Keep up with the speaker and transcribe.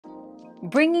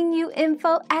bringing you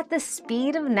info at the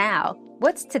speed of now.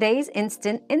 What's today's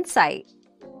instant insight?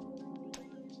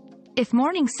 If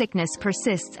morning sickness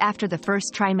persists after the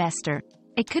first trimester,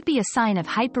 it could be a sign of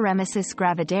Hyperemesis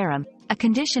gravidarum, a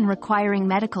condition requiring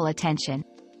medical attention.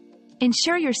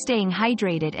 Ensure you're staying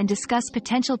hydrated and discuss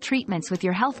potential treatments with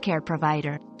your healthcare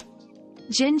provider.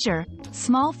 Ginger,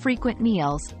 small frequent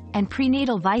meals, and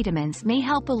prenatal vitamins may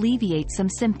help alleviate some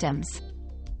symptoms.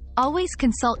 Always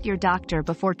consult your doctor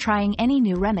before trying any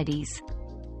new remedies.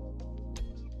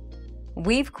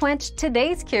 We've quenched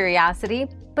today's curiosity,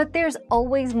 but there's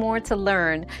always more to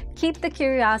learn. Keep the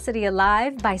curiosity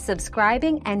alive by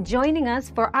subscribing and joining us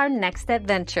for our next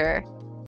adventure.